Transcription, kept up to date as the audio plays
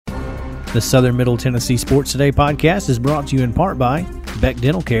The Southern Middle Tennessee Sports Today podcast is brought to you in part by Beck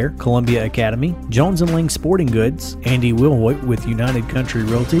Dental Care, Columbia Academy, Jones & Ling Sporting Goods, Andy Wilhoit with United Country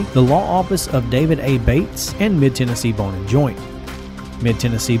Realty, the law office of David A. Bates, and Mid-Tennessee Bone & Joint.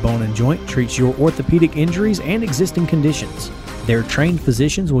 Mid-Tennessee Bone & Joint treats your orthopedic injuries and existing conditions. Their trained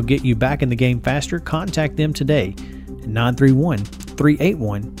physicians will get you back in the game faster. Contact them today at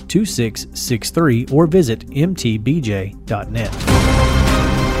 931-381-2663 or visit mtbj.net.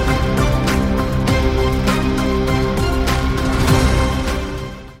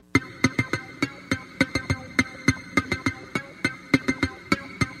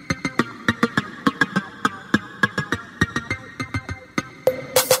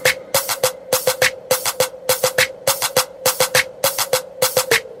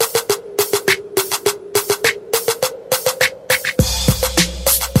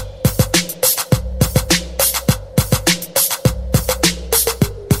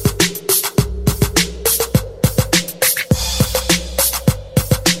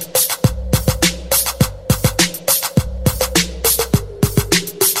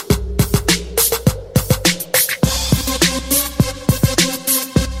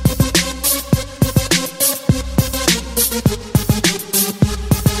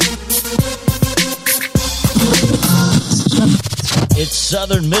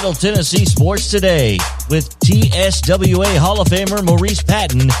 Southern Middle Tennessee Sports Today with TSWA Hall of Famer Maurice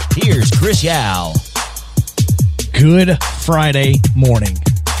Patton. Here's Chris Yao. Good Friday morning.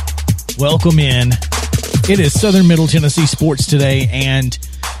 Welcome in. It is Southern Middle Tennessee Sports Today, and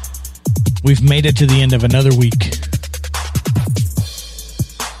we've made it to the end of another week.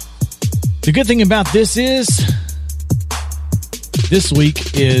 The good thing about this is this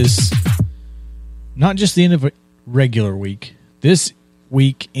week is not just the end of a regular week. This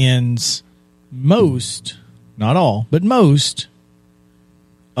week ends most, not all, but most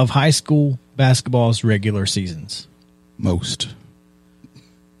of high school basketball's regular seasons. Most.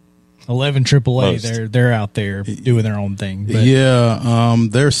 11 AAA, they're out there doing their own thing. But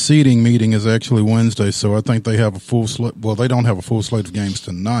their seeding meeting is actually Wednesday, so I think they have a full slate. Well, they don't have a full slate of games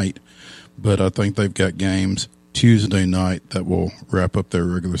tonight, but I think they've got games Tuesday night that will wrap up their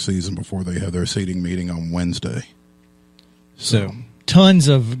regular season before they have their seeding meeting on Wednesday. So tons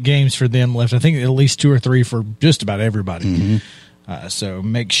of games for them left. I think at least 2 or 3 for just about everybody. Mm-hmm. So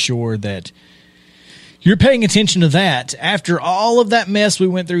make sure that you're paying attention to that. After all of that mess we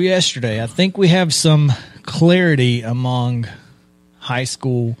went through yesterday, I think we have some clarity among high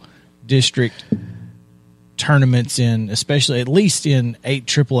school district tournaments especially at least in 8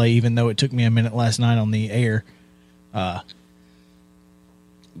 AAA, even though it took me a minute last night on the air.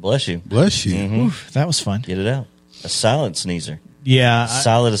 Bless you. Bless you. Mm-hmm. Oof, that was fun. Get it out. A silent sneezer. Yeah.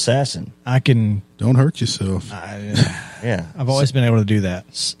 Silent assassin. I can. Don't hurt yourself. Yeah. I've always been able to do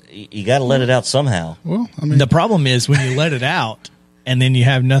that. You got to let it out somehow. Well, I mean, the problem is when you let it out and then you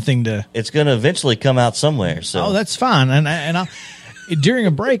have nothing to. It's going to eventually come out somewhere. So. Oh, that's fine. And I'll, during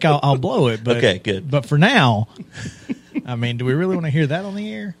a break, I'll blow it. But, okay, good. But for now, I mean, do we really want to hear that on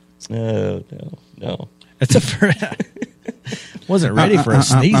the air? No. It's wasn't ready for a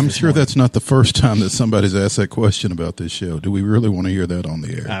sneeze. I'm sure that's not the first time that somebody's asked that question about this show. Do we really want to hear that on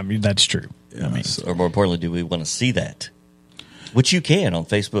the air? I mean, that's true. Yeah, or more importantly, do we want to see that? Which you can on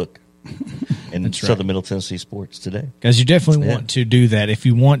Facebook and Southern Middle Tennessee Sports Today. Guys, you definitely want to do that. If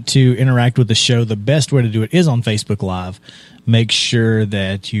you want to interact with the show, the best way to do it is on Facebook Live. Make sure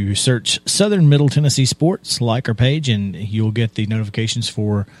that you search Southern Middle Tennessee Sports, like our page, and you'll get the notifications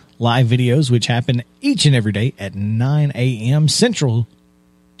for live videos, which happen each and every day at 9 a.m. Central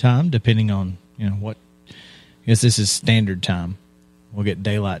Time, depending on what. I guess this is standard time. We'll get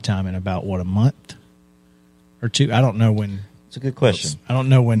daylight time in about, a month or 2? I don't know when. It's a good question. I don't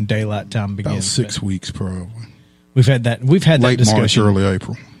know when daylight time begins. About 6 weeks, probably. We've had that late discussion. March, early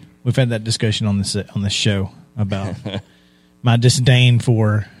April. We've had that discussion on this show about my disdain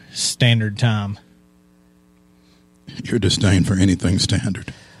for standard time. Your disdain for anything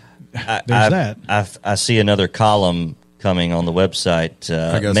standard. I see another column coming on the website.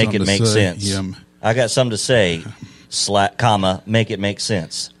 Make it make sense. Yeah. I got something to say. Make it make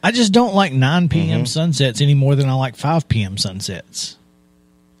sense. I just don't like 9 p.m. sunsets any more than I like 5 p.m. sunsets.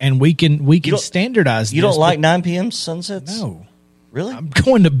 And we can standardize this. You don't like 9 p.m. sunsets? No. Really? I'm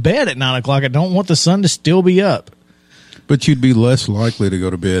going to bed at 9 o'clock. I don't want the sun to still be up. But you'd be less likely to go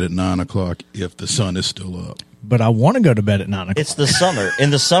to bed at 9 o'clock if the sun is still up. But I want to go to bed at 9 o'clock. It's the summer.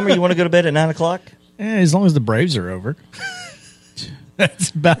 In the summer, you want to go to bed at 9 o'clock? As long as the Braves are over. That's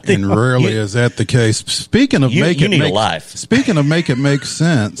about and rarely is that the case. Speaking of make it make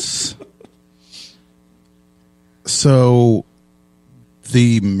sense. So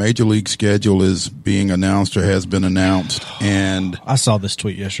the Major League schedule is being announced or has been announced, and I saw this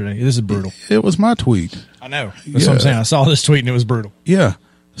tweet yesterday. This is brutal. it was my tweet. I know. That's what I'm saying. I saw this tweet and it was brutal. Yeah.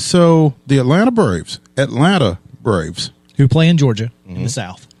 So the Atlanta Braves, Who play in Georgia in the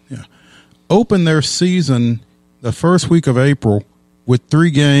South. open their season the first week of April with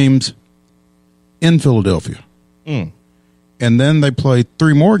 3 games in Philadelphia. And then they play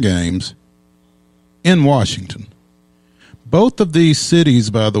 3 more games in Washington. Both of these cities,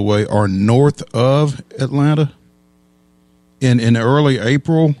 by the way, are north of Atlanta. In early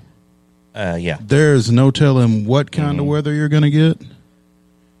April, there's no telling what kind of weather you're going to get.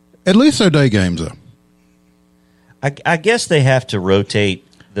 At least they're day games, though. I guess they have to rotate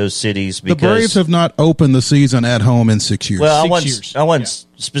those cities because The Braves have not opened the season at home in 6 years. Well, 6 years. I want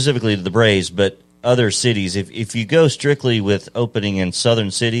specifically to the Braves, but other cities. If you go strictly with opening in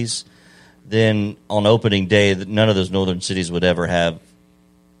southern cities, then on opening day, none of those northern cities would ever have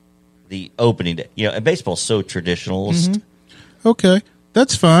the opening day. You know, and baseball's so traditionalist. Okay,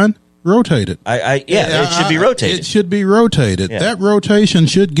 that's fine. Rotate it. It should be rotated. It should be rotated. Yeah. That rotation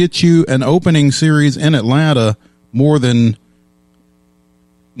should get you an opening series in Atlanta more than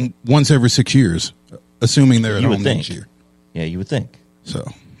once every 6 years, assuming they're at You would home think. next year. Yeah, you would think. So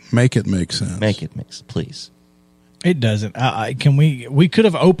make it make sense. Make it mix, please. It doesn't. We could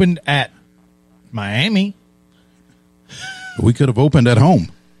have opened at Miami. We could have opened at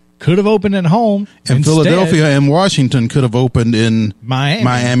home. Could have opened at home. And Instead, Philadelphia and Washington could have opened in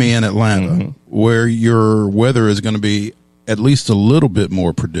Miami. and Atlanta, where your weather is going to be at least a little bit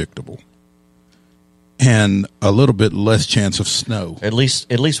more predictable and a little bit less chance of snow. At least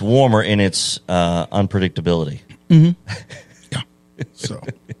warmer in its unpredictability. Yeah. So,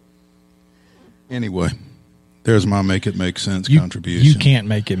 anyway, there's my make it make sense contribution. You can't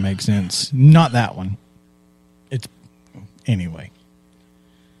make it make sense. Not that one. It's anyway.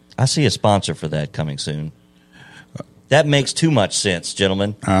 I see a sponsor for that coming soon. That makes too much sense,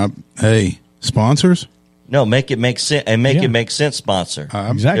 gentlemen. Hey, sponsors? No, make it make sense and Yeah. it make sense sponsor.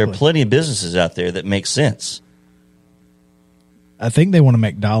 Exactly. There are plenty of businesses out there that make sense. I think they want to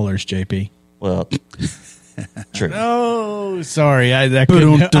make dollars, JP. Well, true. Oh, sorry. I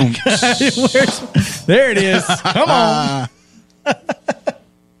couldn't. There it is. Come on.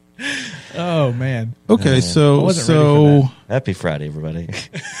 Oh, man. Okay, I so wasn't ready for that. Happy Friday, everybody.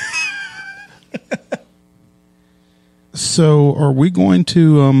 So are we going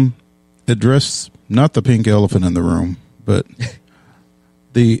to address not the pink elephant in the room, but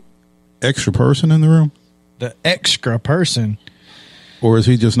the extra person in the room? The extra person. Or is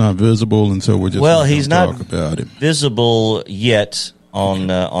he just not visible, and so we're just He's gonna not talk about him? visible yet on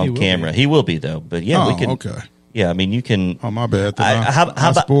will camera. be. He will be though. But yeah, we can. Okay. Yeah, I mean you can. Oh, my bad. Then how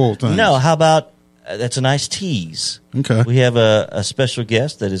about spoiled things. no? How about that's a nice tease. Okay. We have a special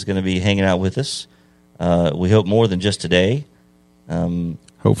guest that is going to be hanging out with us. We hope more than just today.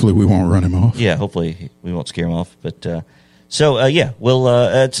 Hopefully we won't run him off. Yeah, hopefully we won't scare him off. But we'll.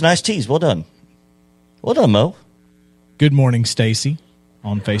 It's a nice tease. Well done, Mo. Good morning, Stacy,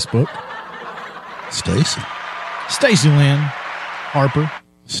 on Facebook. Stacy. Stacy Lynn Harper.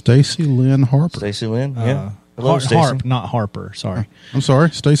 Stacy Lynn Harper. Stacy Lynn. Yeah. Hello, Stacy. Harp, not Harper. Sorry. I'm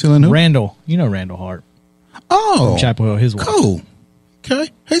sorry, Stacy Lynn who? Randall. You know Randall Harp. Oh. Chapel Hill, his wife. Cool. Okay.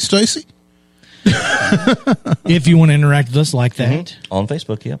 Hey, Stacy. If you want to interact with us like that, On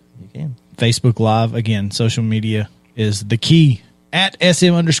Facebook, yep, you can. Facebook Live, again, social media is the key. At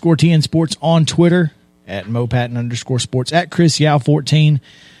SM_TN Sports on Twitter, at MoPatton_Sports, at Chris Yao 14,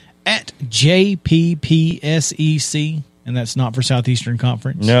 at JPPSEC, and that's not for Southeastern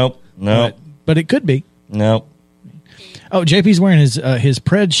Conference. Nope. But it could be. Nope. Oh, JP's wearing his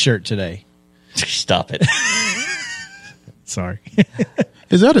Preds shirt today. Stop it. Sorry.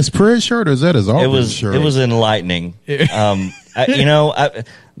 Is that his prayer shirt or is that his Auburn shirt? It was enlightening. My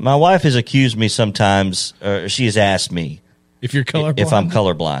wife has accused me sometimes. She has asked me If you're colorblind. if I'm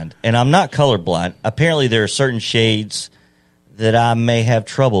colorblind, and I'm not colorblind. Apparently, there are certain shades that I may have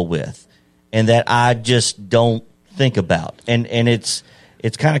trouble with, and that I just don't think about, and it's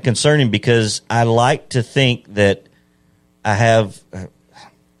kind of concerning because I like to think that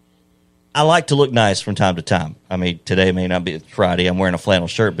I like to look nice from time to time. I mean, today may not be Friday. I'm wearing a flannel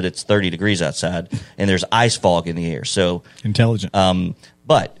shirt, but it's 30 degrees outside, and there's ice fog in the air. So, Intelligent.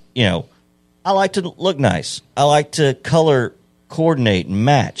 but I like to look nice. I like to color coordinate and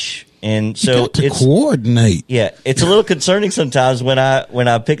match, and so to coordinate. Yeah, it's a little concerning sometimes when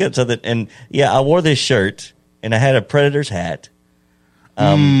I pick up something. And yeah, I wore this shirt, and I had a Predators hat,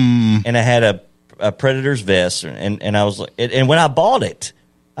 and I had a Predators vest, and I was like, and when I bought it,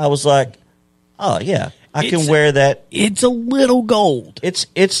 I was like, oh yeah, I can wear that. It's a little gold. It's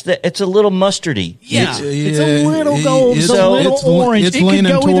a little mustardy. Yeah, it's a little gold. It's a little orange. It's it leaning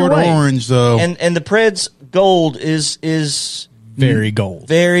could go toward either way. orange, though. And the Preds gold is Very gold.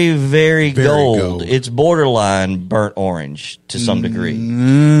 very, very gold. gold. It's borderline burnt orange to some degree.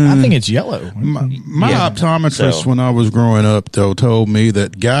 I think it's yellow. My Yeah. optometrist, So- when I was growing up, though, told me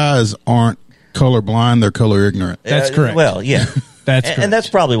that guys aren't colorblind; they're color ignorant. That's correct. Well, yeah. That's and, correct. that's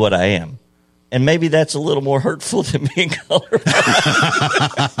probably what I am. And maybe that's a little more hurtful than being colorblind.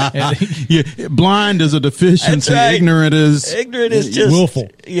 Yeah, blind is a deficiency. That's right. Ignorant is Ignorant is just willful.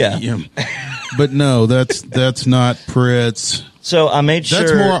 Yeah. Yeah. But no, that's not Preds. So I made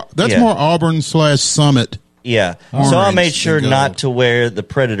sure That's more Auburn / Summit. Yeah. Orange So I made sure and not gold. to wear the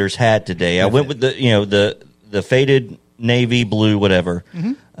Predators hat today. I went with the faded navy blue, whatever.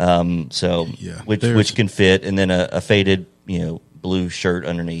 So Yeah, which can fit, and then a faded blue shirt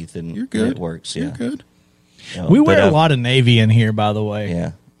underneath, and You're good. it works. Yeah. You're good. We wear But, a lot of navy in here, by the way.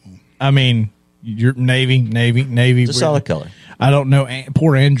 Yeah. I mean, you're navy. It's a solid color. I don't know.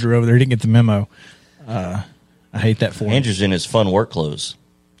 Poor Andrew over there didn't get the memo. I hate that for him. Andrew's in his fun work clothes.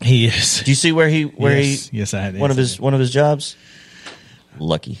 He is. Do you see where he Yes, I had one of his jobs?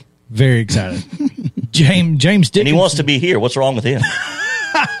 Lucky. Very excited. James Dickinson. And he wants to be here. What's wrong with him?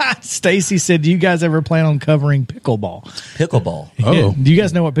 Stacy said, "Do you guys ever plan on covering pickleball?" Pickleball. Oh. Do you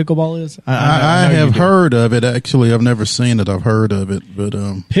guys know what pickleball is? I know you have do. heard of it. Actually, I've never seen it. I've heard of it, but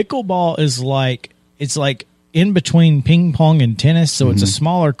Pickleball is like in between ping pong and tennis, so it's a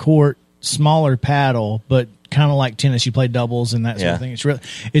smaller court, smaller paddle, but kind of like tennis. You play doubles and that sort Yeah. of thing.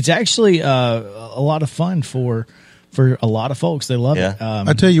 It's actually a lot of fun for a lot of folks. They love Yeah. it.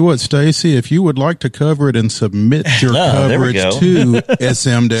 I tell you what, Stacy, if you would like to cover it and submit your Oh, there we coverage go. to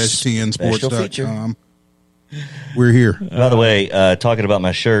sm-tnsports.com, we're here. By the way, talking about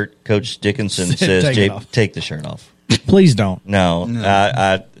my shirt, Coach Dickinson says, Take it "Jay, off. take the shirt off." Please don't. No,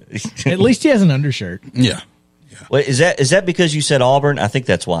 I At least he has an undershirt. Yeah. Wait, is that because you said Auburn? I think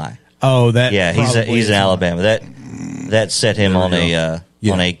that's why. Oh, that. Yeah, he's probably in is why. Alabama. That set him on Yeah.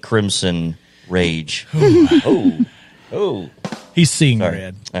 on a crimson rage. oh, He's seeing sorry.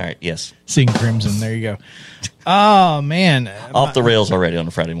 red, All right, yes, seeing crimson. There you go. Oh man, off the rails already on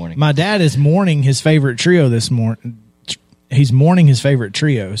a Friday morning. my dad is mourning his favorite trio this morning. He's mourning his favorite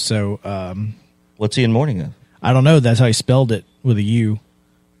trio, so What's he in mourning of? I don't know. That's how he spelled it with a U.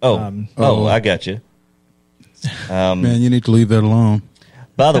 I got you. Man, you need to leave that alone.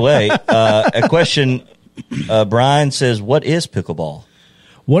 By the way, a question. Brian says, "What is pickleball?"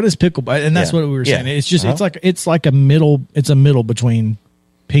 What is pickleball? And that's Yeah. what we were Yeah. saying. It's just Uh-huh. it's like a middle. It's a middle between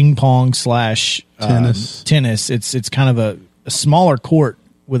ping pong / Tennis. tennis. It's kind of a smaller court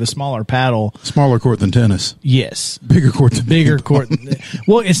with a smaller paddle. Smaller court than tennis. Yes, Bigger court than bigger ping pong. court.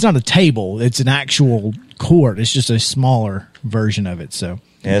 Well, it's not a table. It's an actual court. It's just a smaller version of it. So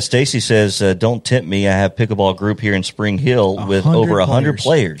Yeah, Stacy says, "Don't tempt me. I have pickleball group here in Spring Hill with 100 over 100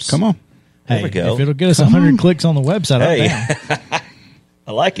 players. players. Come on. hey, we go. if it'll get us 100 clicks on the website, Hey. I'm down.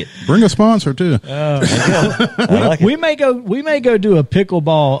 I like it. Bring a sponsor, too. I like it. we may go do a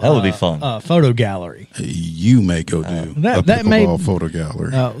pickleball. That would be fun. Photo gallery. You may go do that a may- pickleball photo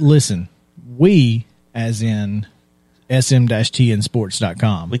gallery. Listen, we, as in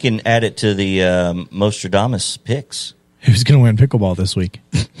sm-tnsports.com, We can add it to the Mostradamus picks. who's going to win pickleball this week?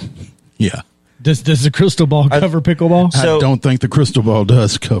 Yeah. Does the crystal ball cover pickleball? So- I don't think the crystal ball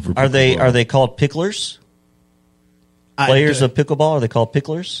does cover Are pickleball. they called picklers? Players of pickleball, are they called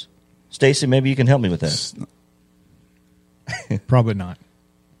picklers? Stacy, maybe you can help me with that. Probably not.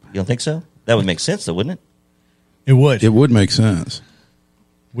 You don't think so? That would make sense, though, wouldn't it? It would. It would make sense.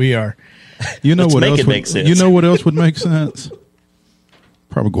 We are. You know Let's what make else it would make sense. You know what else would make sense?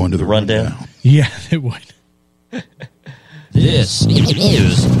 Probably going to the Rundown. Yeah, it would. This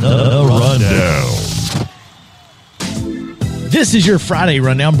is the Rundown. This is your Friday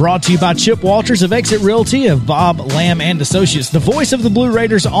Rundown, brought to you by Chip Walters of Exit Realty of Bob Lamb and Associates. The voice of the Blue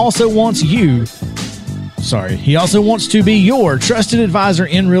Raiders also wants you. He also wants to be your trusted advisor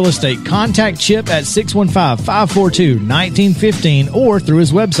in real estate. Contact Chip at 615-542-1915 or through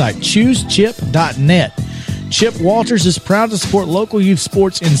his website, choosechip.net. Chip Walters is proud to support local youth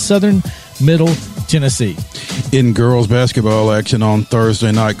sports in southern Middle Tennessee. In girls basketball action on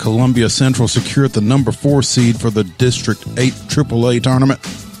Thursday night, Columbia Central secured the number 4 seed for the District 8 AAA tournament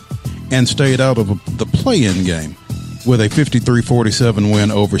and stayed out of the play-in game with a 53-47 win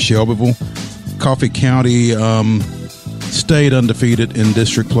over Shelbyville. Coffee County stayed undefeated in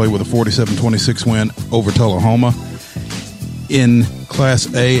district play with a 47-26 win over Tullahoma. In Class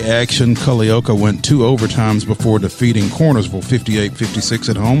A action, Culleoka went 2 overtimes before defeating Cornersville 58-56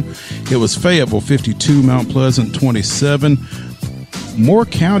 at home. It was Fayetteville 52, Mount Pleasant 27. Moore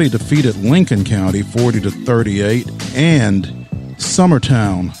County defeated Lincoln County 40-38, and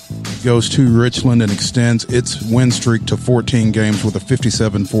Summertown goes to Richland and extends its win streak to 14 games with a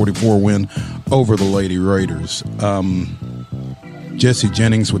 57-44 win over the Lady Raiders. Jesse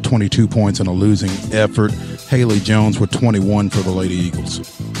Jennings with 22 points in a losing effort. Haley Jones with 21 for the Lady Eagles.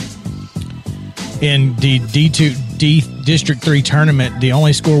 In the D2 District 3 tournament, the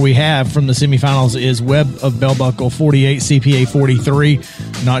only score we have from the semifinals is Webb of Bell Buckle 48, CPA 43.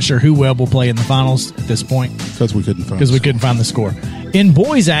 Not sure who Webb will play in the finals at this point. Because we couldn't find the score. In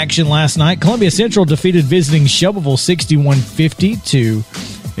boys action last night, Columbia Central defeated visiting Shelbyville 61-50 to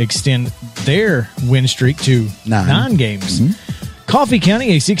extend their win streak to 9 games. Mm-hmm. Coffee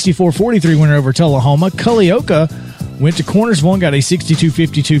County, a 64-43 winner over Tullahoma. Culleoka went to Cornersville and got a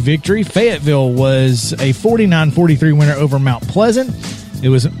 62-52 victory. Fayetteville was a 49-43 winner over Mount Pleasant. It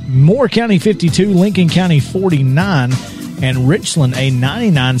was Moore County 52, Lincoln County 49, and Richland a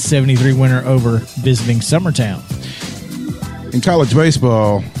 99-73 winner over visiting Summertown. In college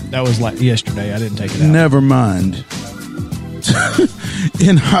baseball, that was like yesterday. I didn't take it out. Never mind.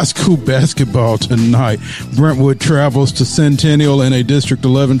 In high school basketball tonight, Brentwood travels to Centennial in a District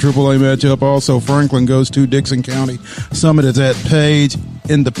 11 AAA matchup. Also, Franklin goes to Dixon County. Summit is at Page.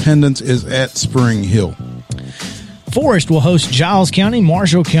 Independence is at Spring Hill. Forest will host Giles County.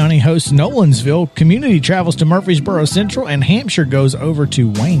 Marshall County hosts Nolensville. Community travels to Murfreesboro Central, and Hampshire goes over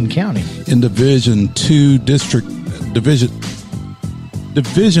to Wayne County. In Division 2A,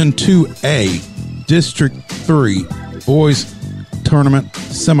 District 3 boys tournament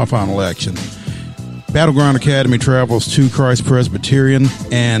semifinal action. Battleground Academy travels to Christ Presbyterian,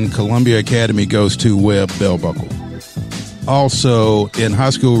 and Columbia Academy goes to Webb Bell Buckle. Also, in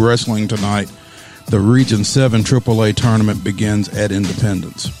high school wrestling tonight, the Region 7 AAA tournament begins at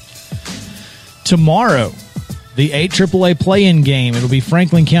Independence. Tomorrow, the 8 AAA play-in game. It'll be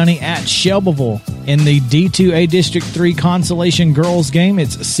Franklin County at Shelbyville. In the D2A District 3 Consolation Girls game,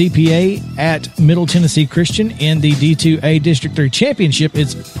 it's CPA at Middle Tennessee Christian. In the D2A District 3 Championship,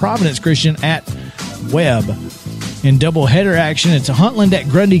 it's Providence Christian at Webb. In doubleheader action, it's Huntland at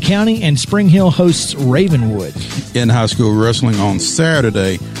Grundy County, and Spring Hill hosts Ravenwood. In high school wrestling on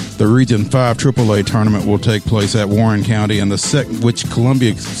Saturday, the Region 5 AAA tournament will take place at Warren County, and which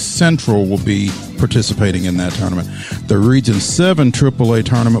Columbia Central will be participating in that tournament. The Region 7 AAA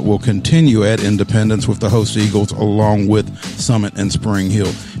tournament will continue at Independence with the host Eagles along with Summit and Spring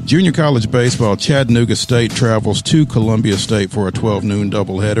Hill. Junior college baseball, Chattanooga State travels to Columbia State for a 12 noon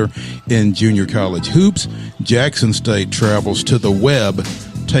doubleheader. In junior college hoops, Jackson State travels to the Webb,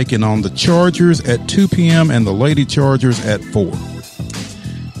 taking on the Chargers at 2 p.m. and the Lady Chargers at 4.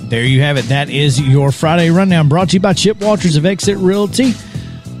 There you have it. That is your Friday Rundown, brought to you by Chip Walters of Exit Realty.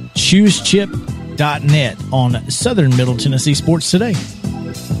 ChooseChip.net on Southern Middle Tennessee Sports Today.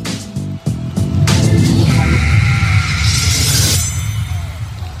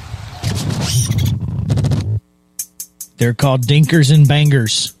 They're called Dinkers and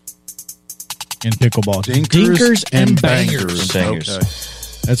Bangers in pickleball. Dinkers and Bangers. Bangers. Okay.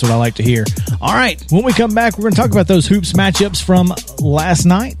 That's what I like to hear. All right, when we come back, we're going to talk about those hoops matchups from last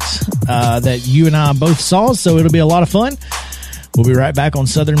night that you and I both saw, so it'll be a lot of fun. We'll be right back on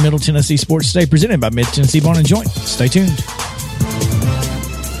Southern Middle Tennessee Sports Today, presented by Mid-Tennessee Bone and Joint. Stay tuned.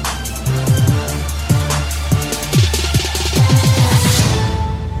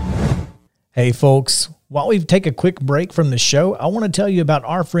 Hey, folks. While we take a quick break from the show, I want to tell you about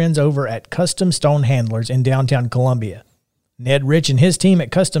our friends over at Custom Stone Handlers in downtown Columbia. Ned Rich and his team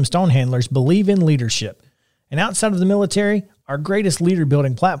at Custom Stone Handlers believe in leadership. And outside of the military, our greatest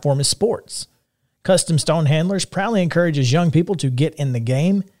leader-building platform is sports. Custom Stone Handlers proudly encourages young people to get in the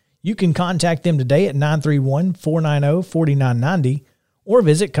game. You can contact them today at 931-490-4990 or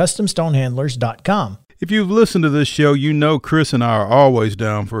visit CustomStonehandlers.com. If you've listened to this show, you know Chris and I are always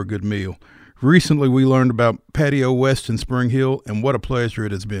down for a good meal. Recently, we learned about Patio West in Spring Hill, and what a pleasure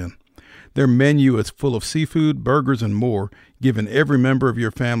it has been. Their menu is full of seafood, burgers, and more, giving every member of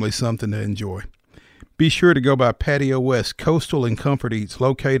your family something to enjoy. Be sure to go by Patio West Coastal and Comfort Eats,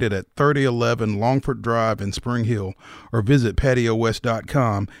 located at 3011 Longford Drive in Spring Hill, or visit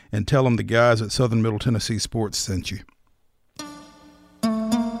PatioWest.com and tell them the guys at Southern Middle Tennessee Sports sent you.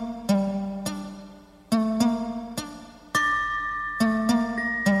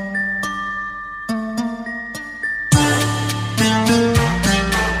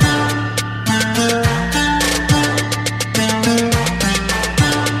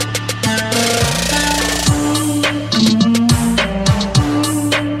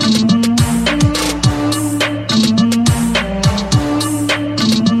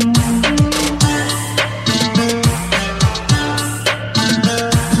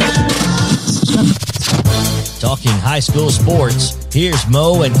 Talking high school sports, here's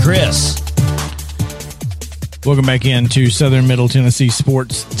Mo and Chris. Welcome back into Southern Middle Tennessee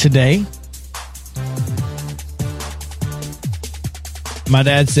Sports today. My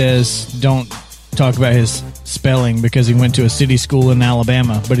dad says don't talk about his spelling because he went to a city school in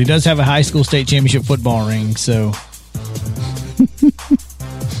Alabama, but he does have a high school state championship football ring, so.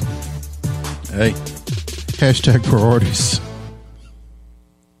 Hey, hashtag priorities.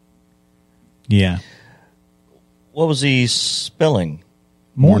 Yeah. What was he spelling?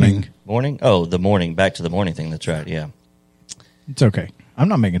 Morning. Morning? Oh, the morning. Back to the morning thing. That's right. Yeah. It's okay. I'm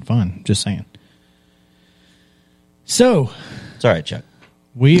not making fun. Just saying. So. It's all right, Chuck.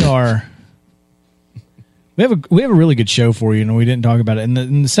 We have a really good show for you, and we didn't talk about it.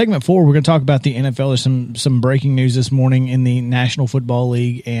 In the segment 4, we're going to talk about the NFL. There's some breaking news this morning in the National Football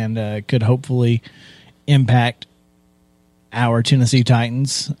League, and could hopefully impact our Tennessee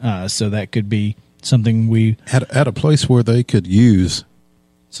Titans. So that could be something we At a place where they could use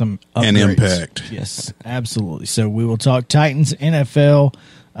some an upgrades. impact. Yes, absolutely. So we will talk Titans, NFL,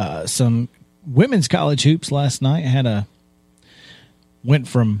 some women's college hoops last night. Went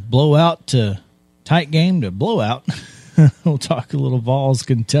from blowout to tight game to blowout. We'll talk a little Vols,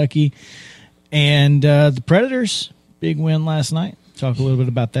 Kentucky, and the Predators. Big win last night. Talk a little bit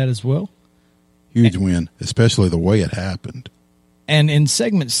about that as well. Huge win, especially the way it happened. And in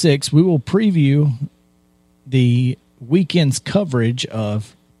segment 6, we will preview the weekend's coverage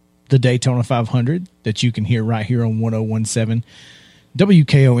of the Daytona 500 that you can hear right here on 1017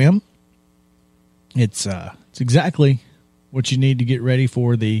 WKOM. It's exactly what you need to get ready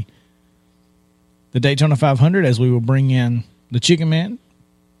for the Daytona 500, as we will bring in the Chicken Man,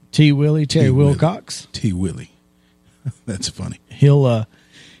 T. Willie, Terry Wilcox. T. Willie. That's funny. He'll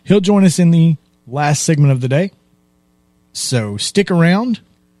join us in the last segment of the day. So stick around.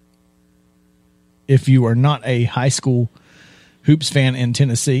 If you are not a high school hoops fan in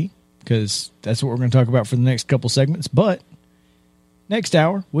Tennessee, because that's what we're going to talk about for the next couple segments. But next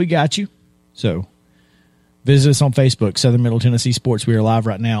hour, we got you. So visit us on Facebook, Southern Middle Tennessee Sports. We are live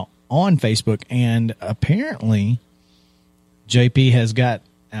right now on Facebook, and apparently JP has got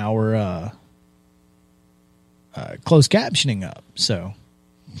our closed captioning up. So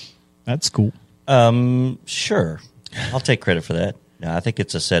that's cool. Sure. I'll take credit for that. No, I think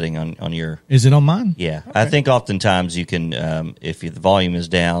it's a setting on your. Is it on mine? Yeah, Okay. I think oftentimes you can, if the volume is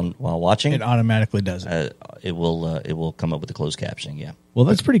down while watching, It automatically does it. it will come up with the closed captioning. Yeah, Well,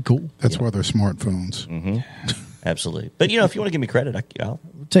 that's pretty cool. That's why they're smartphones. absolutely. But if you want to give me credit,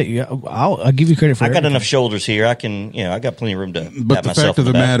 I'll give you credit for I got everything. enough shoulders here. I can, I got plenty of room to. But pat the myself fact of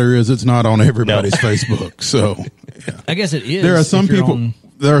on the back. matter is, it's not on everybody's Facebook. So I guess it is. there are some if you're people. on-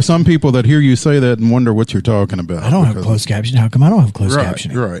 There are some people that hear you say that and wonder what you're talking about. I don't have because- closed captioning. How come I don't have closed Right,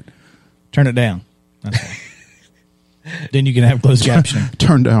 captioning? right. Turn it down. That's all. Then you can have closed captioning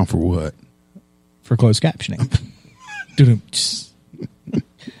Turn down for what? for closed captioning. Doo-doo.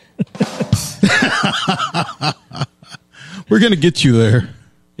 We're going to get you there.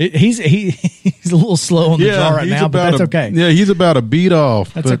 He's a little slow on the draw right he's now, but about that's okay. Yeah, he's about a beat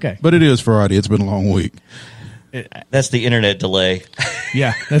off. That's okay. But it is Friday. It's been a long week. That's the internet delay.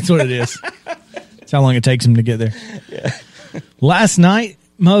 Yeah, that's what it is. That's how long it takes him to get there. Yeah. Last night,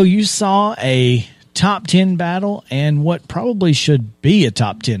 Mo, you saw a top 10 battle and what probably should be a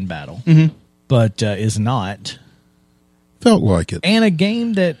top 10 battle, but is not. Felt like it. And a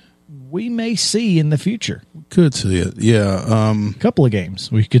game that we may see in the future. Could see it. Yeah. A couple of games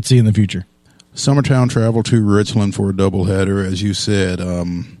we could see in the future. Summertown traveled to Richland for a doubleheader. As you said,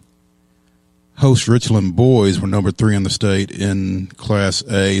 host Richland boys were number 3 in the state in Class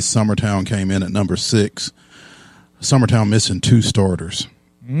A. Summertown came in at number 6. Summertown missing 2 starters,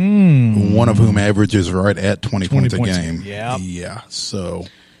 one of whom averages right at 20 points a game. Yep. Yeah. So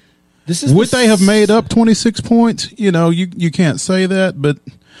This is would they have made up 26 points? You can't say that, but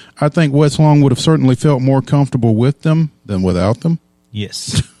I think West Long would have certainly felt more comfortable with them than without them.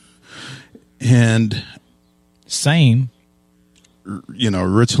 Yes. And Same.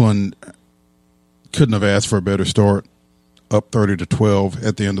 Richland couldn't have asked for a better start, up 30-12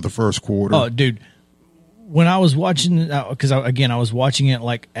 at the end of the first quarter. Oh, dude. When I was watching, because I was watching it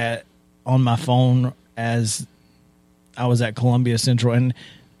on my phone as I was at Columbia Central, and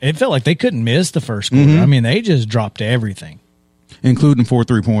it felt like they couldn't miss the first quarter. I mean, they just dropped everything, including 4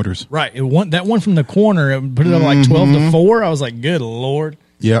 3-pointers. right? That one from the corner, it put it up like 12-4. I was like, good Lord.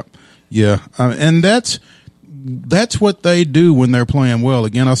 Yep. Yeah. And that's what they do when they're playing well.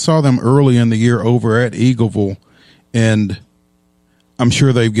 Again, I saw them early in the year over at Eagleville, and I'm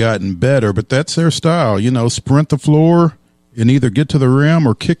sure they've gotten better, but that's their style. Sprint the floor and either get to the rim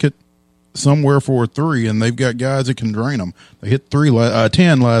or kick it somewhere for a three, and they've got guys that can drain them. They hit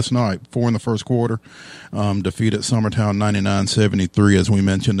 10 last night, 4 in the first quarter, defeated Summertown 99-73, as we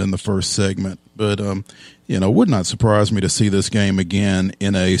mentioned in the first segment. But, would not surprise me to see this game again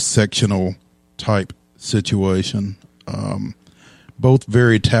in a sectional type situation. Both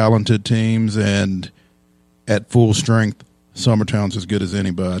very talented teams, and at full strength, Summertown's as good as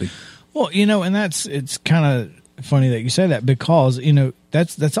anybody. Well, and it's kind of funny that you say that, because,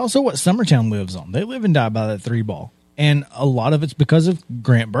 that's also what Summertown lives on. They live and die by that three ball. And a lot of it's because of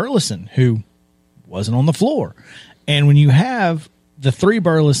Grant Burleson, who wasn't on the floor. And when you have the three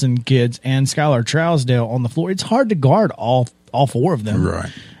Burleson kids and Skylar Trousdale on the floor, it's hard to guard all four of them.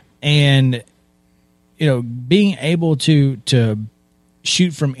 Right. And, being able to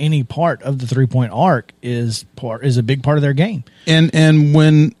shoot from any part of the 3-point arc is a big part of their game. And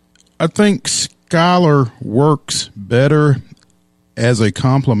when I think Skylar works better as a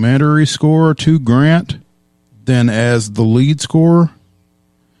complementary scorer to Grant than as the lead scorer,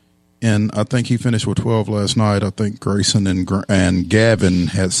 and I think he finished with 12 last night. I think Grayson and Gavin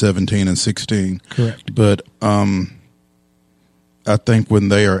had 17 and 16. Correct. But I think when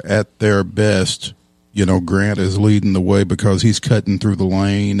they are at their best, Grant is leading the way because he's cutting through the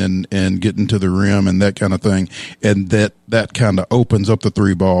lane and getting to the rim and that kind of thing. And that kind of opens up the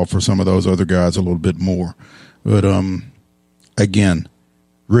three ball for some of those other guys a little bit more. But, again,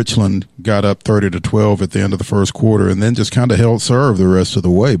 Richland got up 30-12 at the end of the first quarter and then just kind of held serve the rest of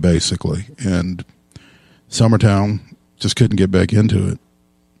the way, basically. And Summertown just couldn't get back into it.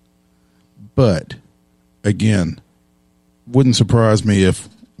 But, again, wouldn't surprise me if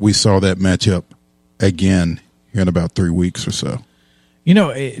we saw that matchup again in about 3 weeks or so.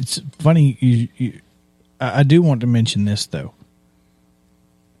 It's funny. I do want to mention this, though.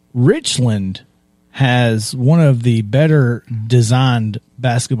 Richland has one of the better designed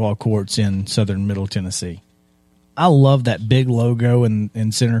basketball courts in southern Middle Tennessee. I love that big logo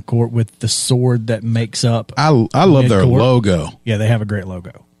in center court with the sword that makes up. I love their logo. Yeah, they have a great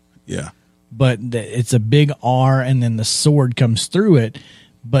logo. Yeah. But it's a big R, and then the sword comes through it,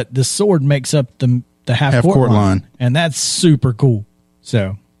 but the sword makes up the half court line, and that's super cool.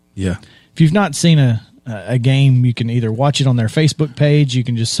 So, yeah, if you've not seen a game, you can either watch it on their Facebook page. You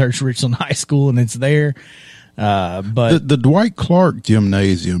can just search Richland High School, and it's there. But the Dwight Clark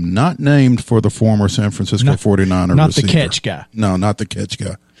Gymnasium, not named for the former San Francisco 49er not receiver. the catch guy. No, not the catch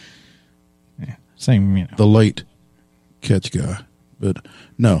guy. Yeah, same, the late catch guy. But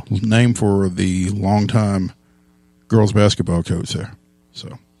no, named for the longtime girls basketball coach there.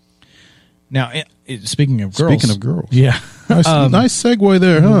 So. Now, speaking of girls. Yeah. Nice segue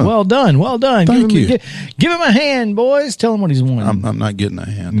there, huh? Well done. Thank you. Give him a hand, boys. Tell him what he's won. I'm not getting a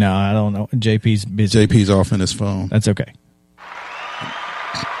hand. No, I don't know. JP's busy. JP's off in his phone. That's okay.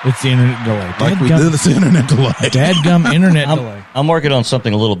 It's the internet delay. Like we did this internet delay. Dadgum internet delay. I'm working on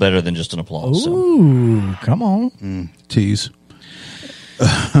something a little better than just an applause. Ooh, come on. Tease.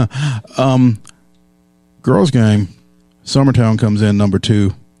 Girls game, Summertown comes in number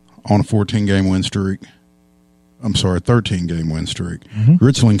 2 on a 14-game win streak. I'm sorry, 13-game win streak. Mm-hmm.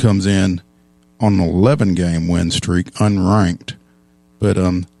 Richland comes in on an 11-game win streak, unranked, but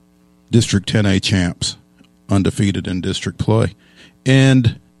District 10A champs, undefeated in district play,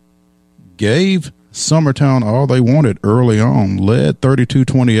 and gave Summertown all they wanted early on, led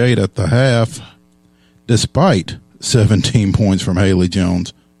 32-28 at the half, despite 17 points from Haley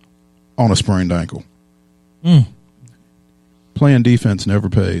Jones on a sprained ankle. Playing defense never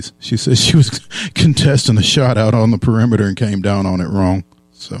pays. She says she was contesting a shot out on the perimeter and came down on it wrong.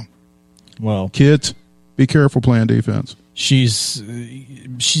 So, well, kids, be careful playing defense.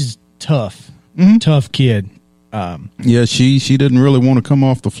 She's tough, tough kid. Yeah, she didn't really want to come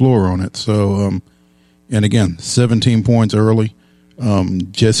off the floor on it. So, and again, 17 points early.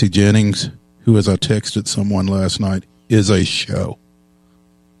 Jesse Jennings, who, as I texted someone last night, is a show.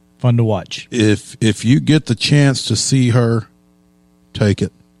 Fun to watch. If you get the chance to see her, take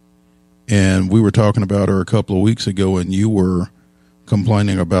it. And we were talking about her a couple of weeks ago, and you were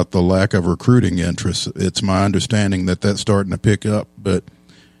complaining about the lack of recruiting interest. It's my understanding that that's starting to pick up, but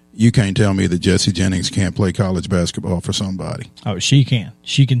you can't tell me that Jesse Jennings can't play college basketball for somebody. Oh, she can.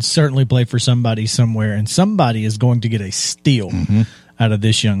 She can certainly play for somebody somewhere, and somebody is going to get a steal out of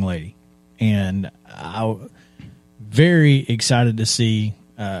this young lady. And I'm very excited to see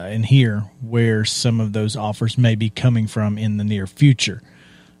and hear where some of those offers may be coming from in the near future.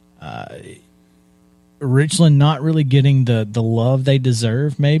 Richland not really getting the love they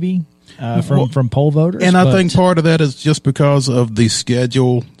deserve, maybe from poll voters, and I think part of that is just because of the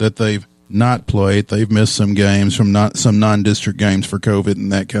schedule that they've not played. They've missed some games from some non-district games for COVID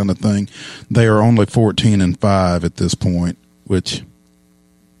and that kind of thing. They are only 14-5 at this point, which,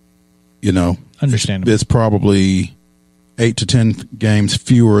 understandable. It's probably 8 to 10 games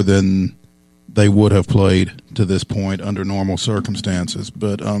fewer than they would have played to this point under normal circumstances.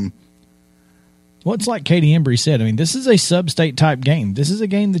 But well, it's like Katie Embry said. I mean, this is a sub-state type game. This is a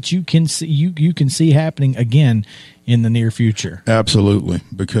game that you can see you can see happening again in the near future. Absolutely,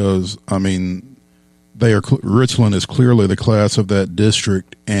 because I mean, Richland is clearly the class of that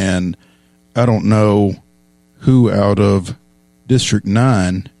district, and I don't know who out of District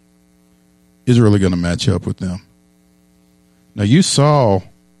 9 is really going to match up with them. Now, you saw.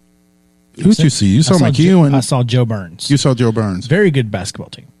 Who'd you see? You saw McEwen. I saw Joe Burns. You saw Joe Burns. Very good basketball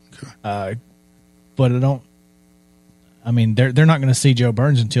team. Okay. But they're not going to see Joe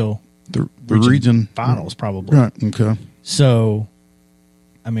Burns until the region finals, probably. Right. Okay. So,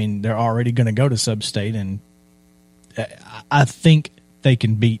 I mean, they're already going to go to sub-state, and I think they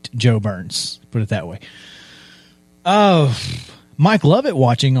can beat Joe Burns. Put it that way. Mike Lovett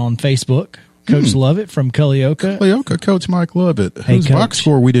watching on Facebook. Coach Lovett from Culleoka. Coach Mike Lovett. Hey, whose Coach. box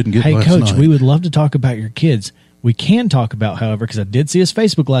score we didn't get Hey, last Coach, night. we would love to talk about your kids. We can talk about, however, because I did see his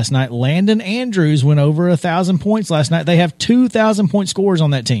Facebook last night, Landon Andrews went over 1,000 points last night. They have 2,000-point scores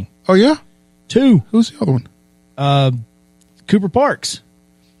on that team. Oh, yeah? 2. Who's the other one? Cooper Parks,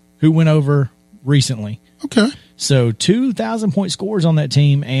 who went over recently. Okay. So 2,000-point scores on that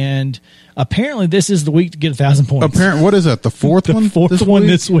team, and apparently this is the week to get 1,000 points. What is that, the fourth one? The fourth one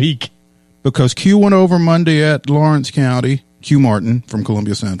this week. Because Q went over Monday at Lawrence County. Q Martin from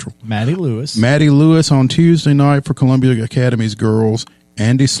Columbia Central. Maddie Lewis on Tuesday night for Columbia Academy's girls.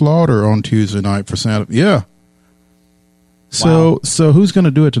 Andy Slaughter on Tuesday night for Santa. Yeah. So who's going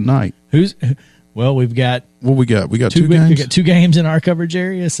to do it tonight? Well, we've got we got two games. We got 2 games in our coverage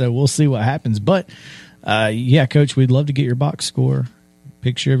area, so we'll see what happens. But yeah, Coach, we'd love to get your box score,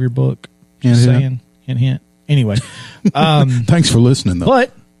 picture of your book. Just saying, hint. Anyway, thanks for listening, though.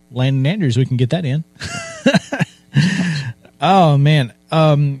 But Landon Andrews, we can get that in. Oh man.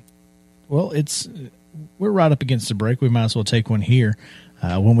 Well, we're right up against the break. We might as well take one here.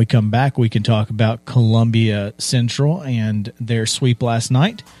 When we come back, we can talk about Columbia Central and their sweep last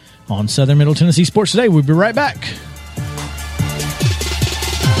night on Southern Middle Tennessee Sports Today. We'll be right back.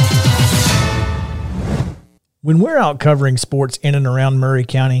 When we're out covering sports in and around Murray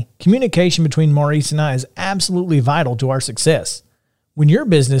County, communication between Maurice and I is absolutely vital to our success. When your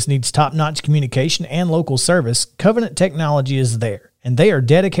business needs top-notch communication and local service, Covenant Technology is there, and they are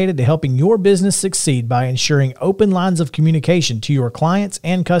dedicated to helping your business succeed by ensuring open lines of communication to your clients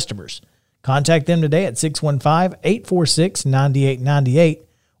and customers. Contact them today at 615-846-9898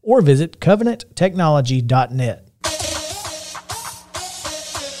 or visit covenanttechnology.net.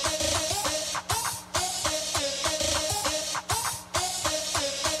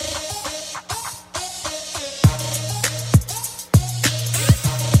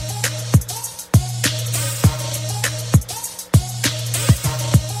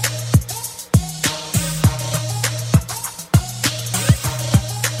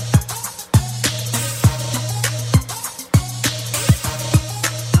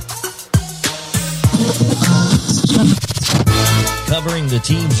 Covering the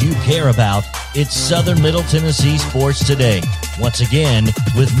teams you care about, it's Southern Middle Tennessee Sports Today. Once again,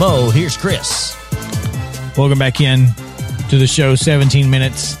 with Mo, here's Chris. Welcome back in to the show, 17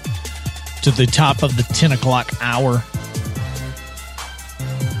 minutes to the top of the 10 o'clock hour.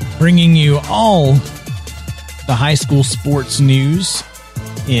 Bringing you all the high school sports news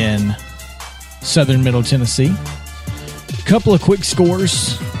in Southern Middle Tennessee. A couple of quick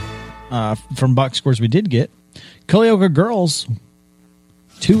scores from box scores we did get. Culleoka girls,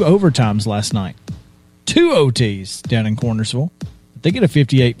 2 overtimes last night. 2 OTs down in Cornersville. They get a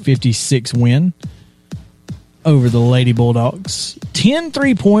 58-56 win over the Lady Bulldogs. 10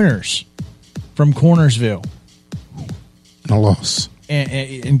 3-pointers from Cornersville. And a loss.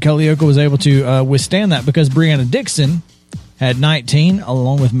 And Culleoka was able to withstand that because Brianna Dixon had 19,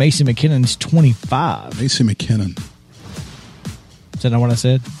 along with Macy McKinnon's 25. Macy McKinnon. Is that not what I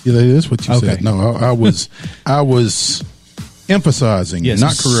said? Yeah, that is what you Okay. said. No, I was emphasizing, Yes.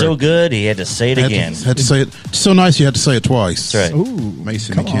 not correct. So good, he had to say it again. Had to say it. So nice, you had to say it twice. That's right. Ooh,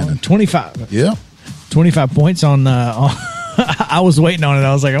 Macy come McKinnon. on. 25. Yeah. 25 points on I was waiting on it.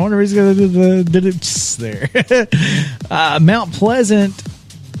 I was like, I wonder if he's going to do the there. Mount Pleasant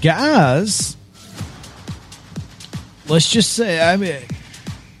guys, let's just say, I mean,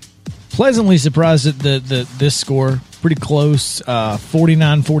 pleasantly surprised at this score. Pretty close,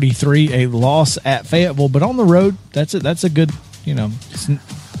 49-43, a loss at Fayetteville, but on the road, that's a good,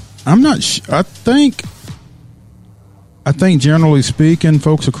 I'm not sure. I think generally speaking,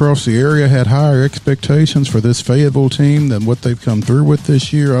 folks across the area had higher expectations for this Fayetteville team than what they've come through with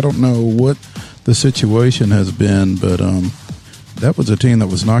this year. I don't know what the situation has been, but that was a team that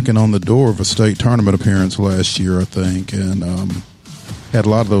was knocking on the door of a state tournament appearance last year, I think, and had a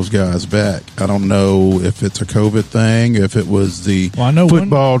lot of those guys back. I don't know if it's a COVID thing, if it was the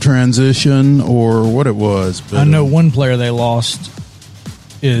football transition, or what it was. But, I know one player they lost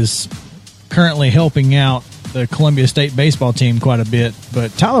is currently helping out the Columbia State baseball team quite a bit,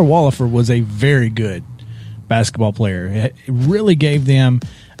 but Tyler Wallifer was a very good basketball player. It really gave them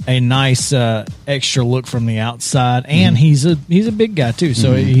a nice extra look from the outside, and he's a big guy too.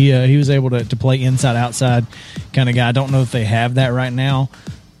 So he was able to play inside outside kind of guy. I don't know if they have that right now,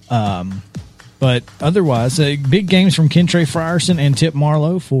 but otherwise, big games from Kentrey Frierson and Tip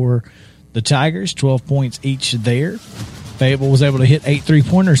Marlowe for the Tigers. 12 points each there. Fayetteville was able to hit 8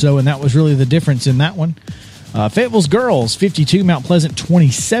 3-pointers though, and that was really the difference in that one. Fayetteville's girls 52, Mount Pleasant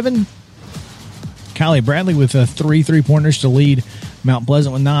 27. Kylie Bradley with 3 3-pointers to lead Mount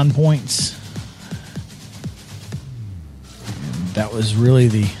Pleasant with 9 points. And that was really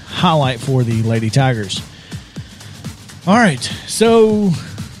the highlight for the Lady Tigers. All right, so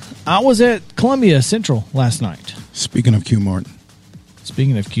I was at Columbia Central last night. Speaking of Q Martin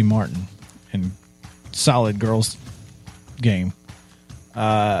and solid girls game.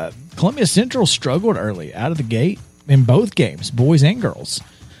 Columbia Central struggled early out of the gate in both games, boys and girls.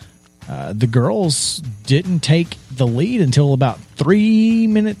 The girls didn't take the lead until about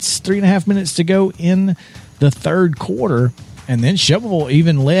 3.5 minutes to go in the third quarter, and then Shelbyville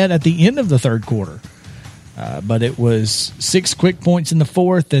even led at the end of the third quarter. But it was 6 quick points in the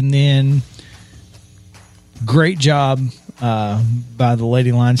fourth, and then great job by the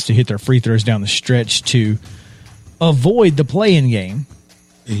Lady Lions to hit their free throws down the stretch to avoid the play-in game.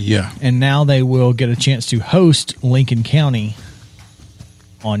 Yeah. And now they will get a chance to host Lincoln County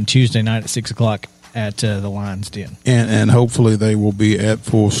on Tuesday night at 6 o'clock at the Lions Den. And hopefully they will be at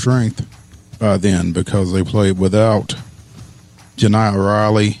full strength by then, because they played without Janiah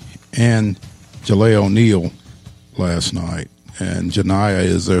Riley and Jalea O'Neal last night. And Janiah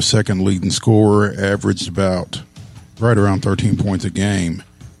is their second leading scorer, averaged about right around 13 points a game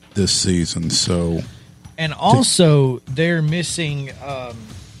this season. So, and also they're missing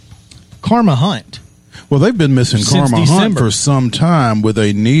Karma Hunt. Well, they've been missing Karma Hunt for some time with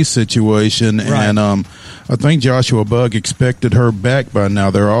a knee situation, right. And I think Joshua Bugg expected her back by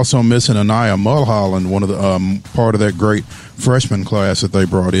now. They're also missing Anaya Mulholland, one of the part of that great freshman class that they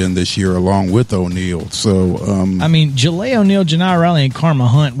brought in this year, along with O'Neal. So, I mean, Jalea O'Neal, Janiah Riley, and Karma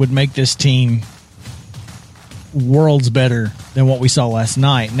Hunt would make this team worlds better than what we saw last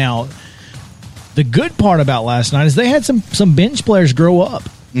night. Now, the good part about last night is they had some bench players grow up.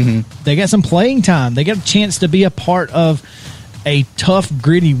 Mm-hmm. They got some playing time. They got a chance to be a part of a tough,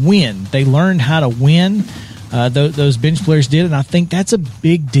 gritty win. They learned how to win. Those bench players did, and I think that's a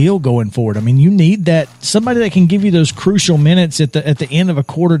big deal going forward. I mean, you need that somebody that can give you those crucial minutes at the end of a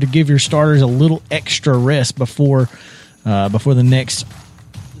quarter to give your starters a little extra rest before the next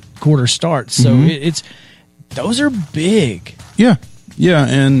quarter starts. So it's those are big. Yeah,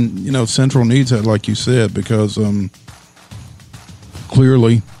 and Central needs that, like you said, because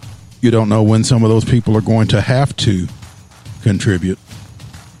clearly you don't know when some of those people are going to have to contribute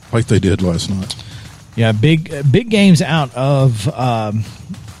like they did last night. Yeah, big games out of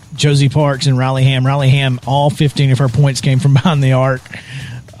Josie Parks and Riley Ham. Riley Ham, all 15 of her points came from behind the arc.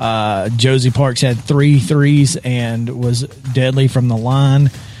 Josie Parks had 3 threes and was deadly from the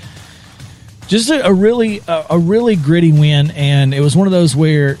line. Just a really gritty win, and it was one of those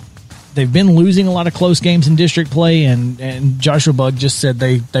where they've been losing a lot of close games in district play, and Joshua Bugg just said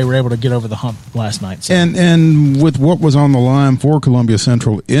they were able to get over the hump last night. So. And with what was on the line for Columbia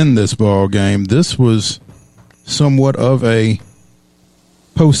Central in this ball game, this was somewhat of a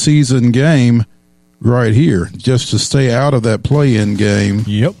postseason game right here, just to stay out of that play-in game.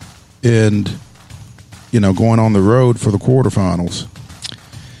 Yep. And, going on the road for the quarterfinals.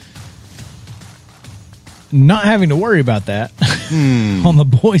 Not having to worry about that on the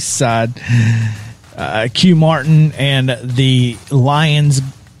boys' side. Q Martin and the Lions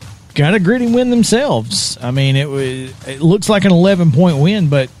got a gritty win themselves. I mean, it looks like an 11-point win,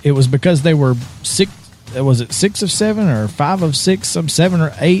 but it was because they were 6 of 7 or 5 of 6, some 7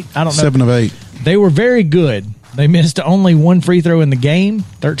 or 8? I don't know. 7 of 8. They were very good. They missed only 1 free throw in the game,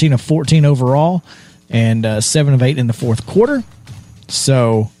 13 of 14 overall, and 7 of 8 in the fourth quarter.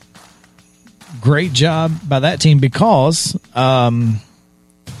 So, great job by that team, because Shelbyville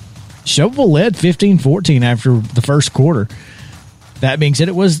led 15-14 after the first quarter. That being said,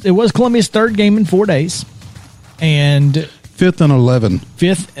 it was Columbia's third game in 4 days, and 5th and 11.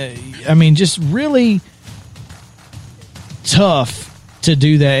 Fifth. Just really tough to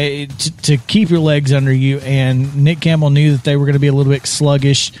do that, to keep your legs under you. And Nick Campbell knew that they were going to be a little bit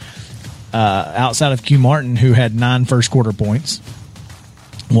sluggish outside of Q Martin, who had 9 first quarter points.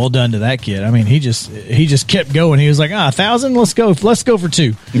 Well done to that kid. He just kept going. He was like, 1,000, let's go for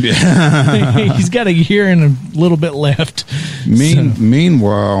 2. Yeah. He's got a year and a little bit left.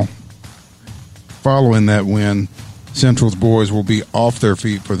 Meanwhile, following that win, Central's boys will be off their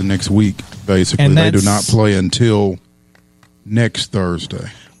feet for the next week, basically. And they do not play until next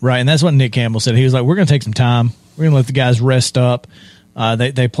Thursday. Right, and that's what Nick Campbell said. He was like, we're going to take some time. We're going to let the guys rest up.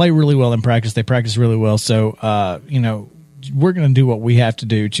 They play really well in practice. They practice really well. So, we're going to do what we have to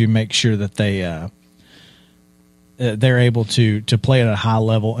do to make sure that they're able to play at a high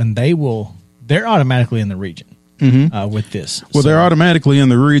level, and they're automatically in the region with this. Well, they're automatically in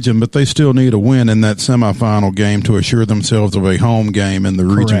the region, but they still need a win in that semifinal game to assure themselves of a home game in the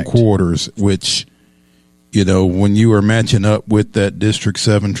region quarters, which, when you are matching up with that District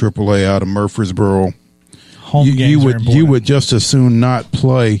 7 AAA out of Murfreesboro, you would just as soon not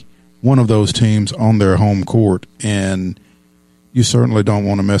play one of those teams on their home court, and you certainly don't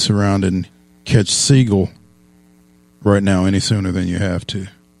want to mess around and catch Siegel right now any sooner than you have to.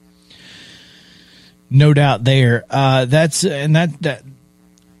 No doubt there. That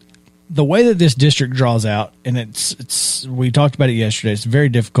the way that this district draws out, and it's we talked about it yesterday. It's very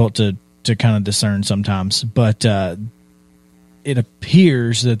difficult to kind of discern sometimes, but it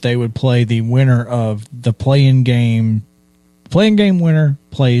appears that they would play the winner of the play-in game. Play-in game winner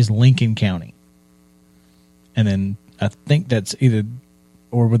plays Lincoln County, and then I think that's either,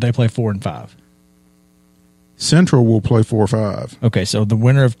 or would they play 4 and 5? Central will play 4 or 5. Okay, so the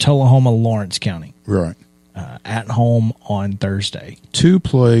winner of Tullahoma Lawrence County, right, at home on Thursday. 3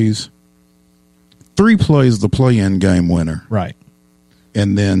 plays the play-in game winner, right,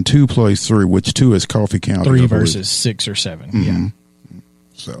 and then 2 plays 3, which 2 is Coffee County. 3 versus 6 or 7. Mm-hmm.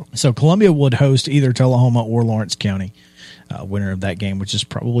 Yeah. So Columbia would host either Tullahoma or Lawrence County. Winner of that game, which is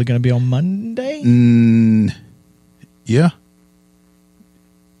probably going to be on Monday. Yeah.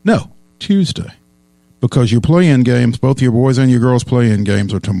 No, Tuesday. Because your play-in games, both your boys and your girls' play-in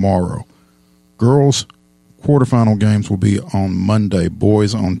games are tomorrow. Girls' quarterfinal games will be on Monday.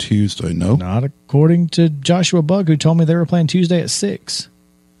 Boys on Tuesday. No? Not according to Joshua Bugg, who told me they were playing Tuesday at 6.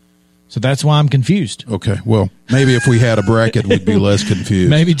 So that's why I'm confused. Okay. Well, maybe if we had a bracket, we'd be less confused.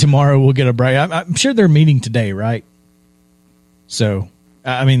 Maybe tomorrow we'll get a bracket. I'm sure they're meeting today, right? So,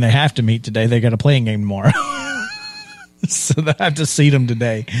 they have to meet today. They got a playing game tomorrow. So they have to seed them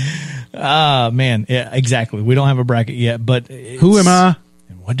today. Man. Yeah, exactly. We don't have a bracket yet, but who am I?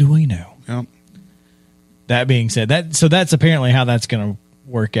 And what do we know? Yep. That being said, that's apparently how that's going to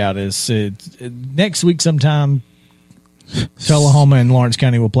work out is next week sometime Tullahoma and Lawrence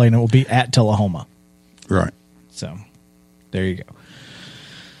County will play, and it will be at Tullahoma. Right. So, there you go.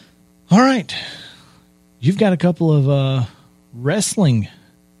 All right. You've got a couple of wrestling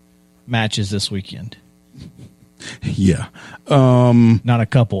matches this weekend. Yeah. Not a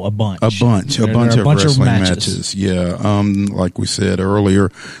couple, a bunch. A bunch of wrestling matches. Yeah. Like we said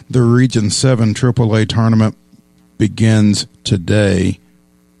earlier, the Region 7 AAA tournament begins today,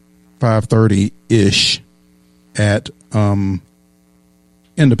 5:30-ish at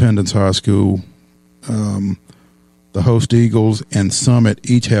Independence High School. The host Eagles and Summit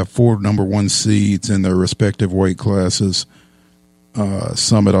each have 4 number 1 seeds in their respective weight classes.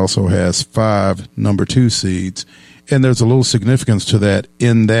 Summit also has 5 number 2 seeds. And there's a little significance to that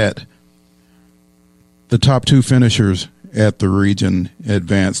in that the top 2 finishers at the region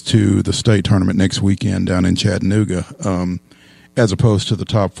advance to the state tournament next weekend down in Chattanooga, as opposed to the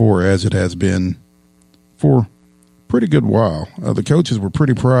top 4 as it has been for a pretty good while. The coaches were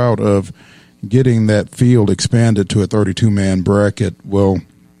pretty proud of getting that field expanded to a 32-man bracket. Well,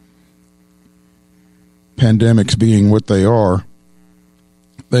 pandemics being what they are,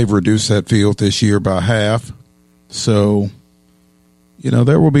 they've reduced that field this year by half. So,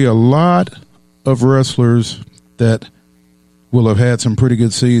 there will be a lot of wrestlers that will have had some pretty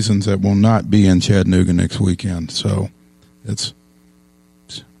good seasons that will not be in Chattanooga next weekend. So, it's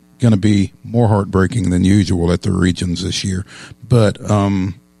going to be more heartbreaking than usual at the regions this year. But,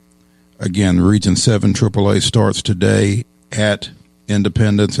 again, Region 7 AAA starts today at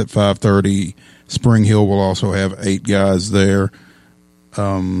Independence at 5:30. Spring Hill will also have 8 guys there.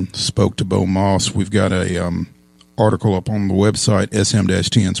 Spoke to Bo Moss. We've got a article up on the website,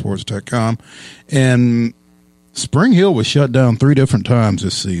 sm-tnsports.com. And Spring Hill was shut down 3 different times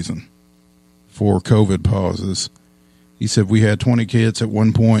this season for COVID pauses. He said we had 20 kids at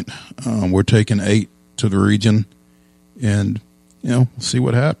one point. We're taking 8 to the region, and see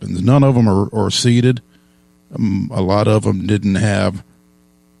what happens. None of them are seeded. A lot of them didn't have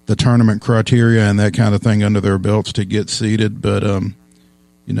the tournament criteria and that kind of thing under their belts to get seeded. But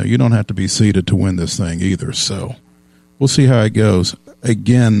you don't have to be seeded to win this thing either. So we'll see how it goes.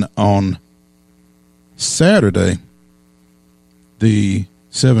 Again, on Saturday, the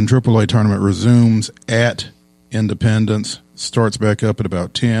 7 AAA tournament resumes at Independence, starts back up at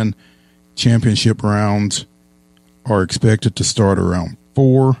about 10. Championship rounds are expected to start around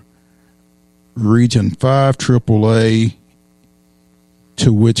 4. Region 5 AAA,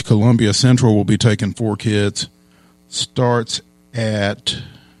 to which Columbia Central will be taking 4 kids, starts at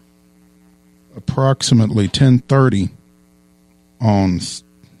approximately 10:30 on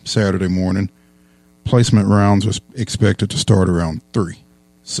Saturday morning. Placement rounds are expected to start around 3.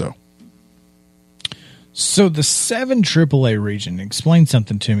 So the 7 AAA region, explain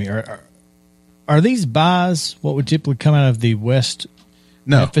something to me. Are these buys what would typically come out of the West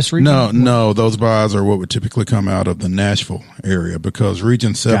Memphis region? No. Those buys are what would typically come out of the Nashville area, because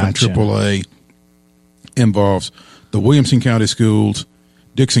Region 7 Gotcha. AAA involves the Williamson County schools,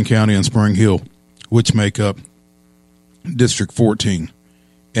 Dixon County, and Spring Hill, which make up District 14.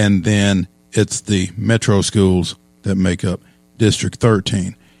 And then it's the Metro schools that make up District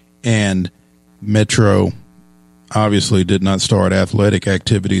 13. And Metro obviously did not start athletic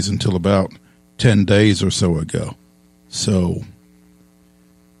activities until about 10 days or so ago. So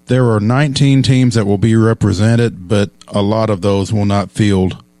there are 19 teams that will be represented, but a lot of those will not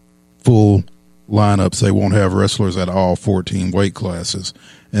field full lineups. They won't have wrestlers at all 14 weight classes.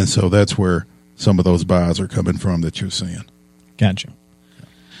 And so that's where some of those buys are coming from that you're seeing. Gotcha.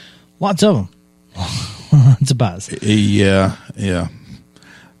 Lots of them. Lots of buys. Yeah.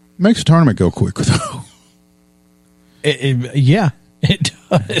 Makes the tournament go quicker, though. Yeah, it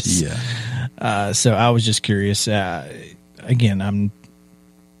does. Yeah. So I was just curious. Again,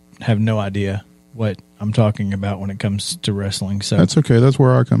 have no idea what I'm talking about when it comes to wrestling. So That's okay. That's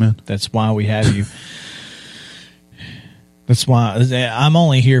where I come in. that's why we have you. That's why I'm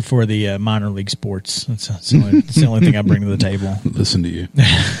only here for the minor league sports. That's the only thing I bring to the table. Listen to you.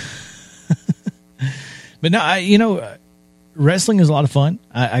 But no, wrestling is a lot of fun.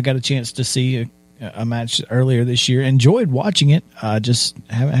 I got a chance to see a match earlier this year. Enjoyed watching it. Just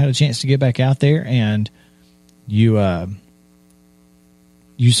haven't had a chance to get back out there. And you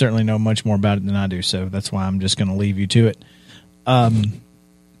certainly know much more about it than I do. So that's why I'm just going to leave you to it.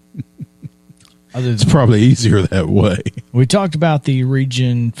 It's probably easier that way. We talked about the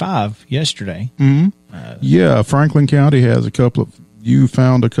Region 5 yesterday. Yeah, Franklin County has you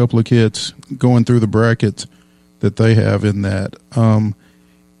found a couple of kids going through the brackets that they have in that.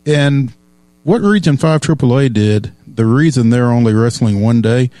 And what Region 5 AAA did, the reason they're only wrestling one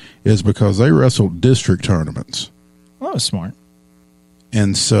day is because they wrestled district tournaments. Well, that was smart.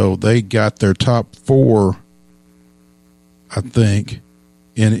 And so they got their top 4, I think,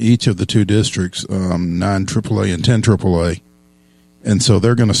 in each of the 2 districts, 9 AAA and 10 AAA. And so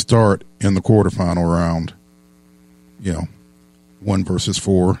they're going to start in the quarterfinal round, 1 versus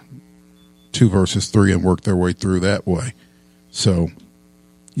 4, 2 versus 3, and work their way through that way. So,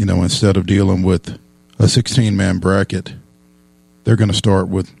 instead of dealing with a 16-man bracket, they're going to start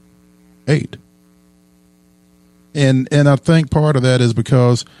with 8. And I think part of that is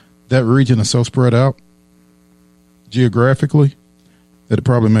because that region is so spread out geographically that it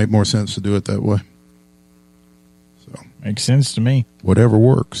probably made more sense to do it that way. So Makes sense to me. whatever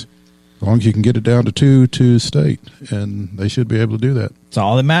works. As long as you can get it down to 2 to state, and they should be able to do that. It's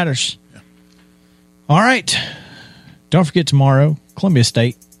all that matters. All right. Don't forget tomorrow, Columbia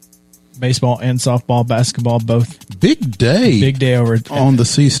State, baseball and softball, basketball, both. Big day. Big day over on the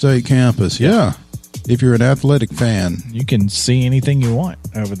C-State campus. Yeah. If you're an athletic fan. You can see anything you want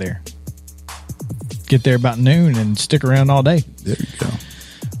over there. Get there about noon and stick around all day. There you go.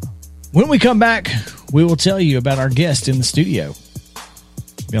 When we come back, we will tell you about our guest in the studio.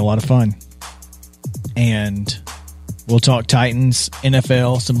 Be a lot of fun. And we'll talk Titans,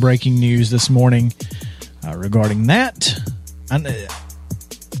 NFL, some breaking news this morning regarding that.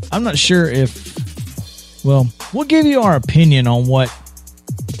 I'm not sure if, we'll give you our opinion on what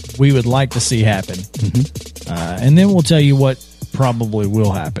we would like to see happen. And then we'll tell you what probably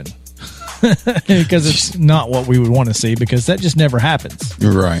will happen. Because it's not what we would want to see, because that just never happens.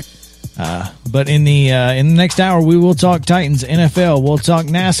 You're right. But in the next hour, we will talk Titans, NFL. We'll talk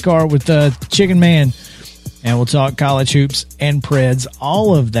NASCAR with Chicken Man, and we'll talk college hoops and Preds.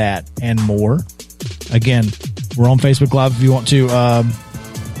 All of that and more. Again, we're on Facebook Live if you want to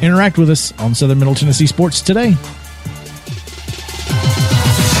interact with us on Southern Middle Tennessee Sports Today.